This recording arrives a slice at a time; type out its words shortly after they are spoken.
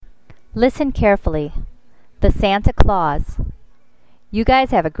Listen carefully. The Santa Claus. You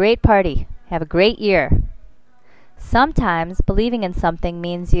guys have a great party. Have a great year. Sometimes believing in something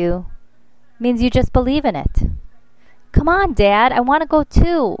means you just believe in it. Come on, Dad, I want to go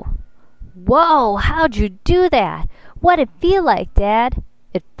too. Whoa, how'd you do that? What'd it feel like, Dad?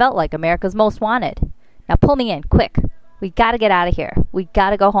 It felt like America's Most Wanted. Now pull me in, quick. We gotta get out of here. We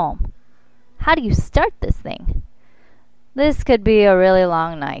gotta go home. How do you start this thing? This could be a really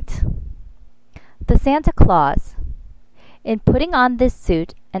long night. The Santa Claus. In putting on this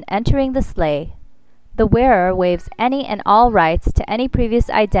suit and entering the sleigh, the wearer waives any and all rights to any previous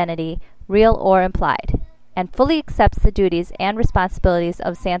identity, real or implied, and fully accepts the duties and responsibilities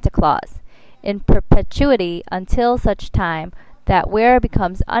of Santa Claus, in perpetuity until such time that wearer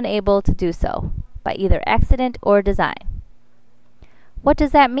becomes unable to do so, by either accident or design. What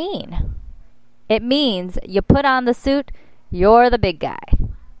does that mean? It means you put on the suit, you're the big guy.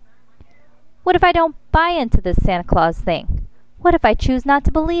 What if I don't buy into this Santa Claus thing? What if I choose not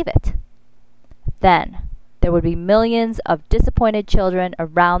to believe it? Then there would be millions of disappointed children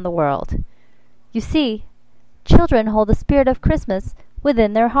around the world. You see, children hold the spirit of Christmas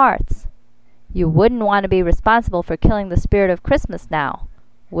within their hearts. You wouldn't want to be responsible for killing the spirit of Christmas now,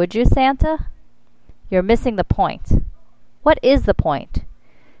 would you, Santa? You're missing the point. What is the point?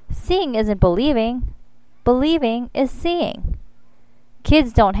 Seeing isn't believing. Believing is seeing.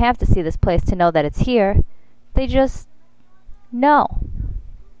 Kids don't have to see this place to know that it's here. They just know.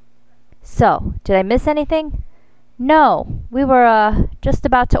 So, did I miss anything? No, we were just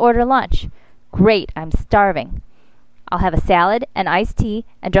about to order lunch. Great, I'm starving. I'll have a salad and iced tea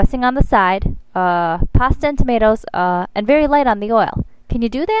and dressing on the side, pasta and tomatoes, and very light on the oil. Can you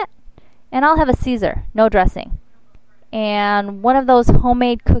do that? And I'll have a Caesar, no dressing. And one of those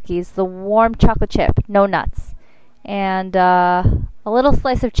homemade cookies, the warm chocolate chip, no nuts. And a little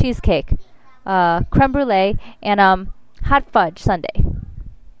slice of cheesecake, creme brulee, and hot fudge sundae.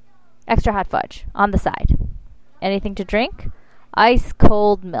 Extra hot fudge on the side. Anything to drink? Ice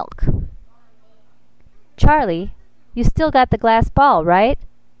cold milk. Charlie, you still got the glass ball, right?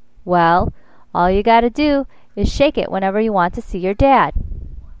 Well, all you gotta do is shake it whenever you want to see your dad.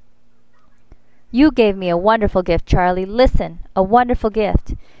 You gave me a wonderful gift, Charlie. Listen, a wonderful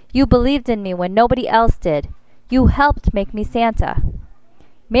gift. You believed in me when nobody else did. You helped make me Santa.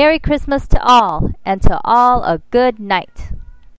 Merry Christmas to all, and to all a good night.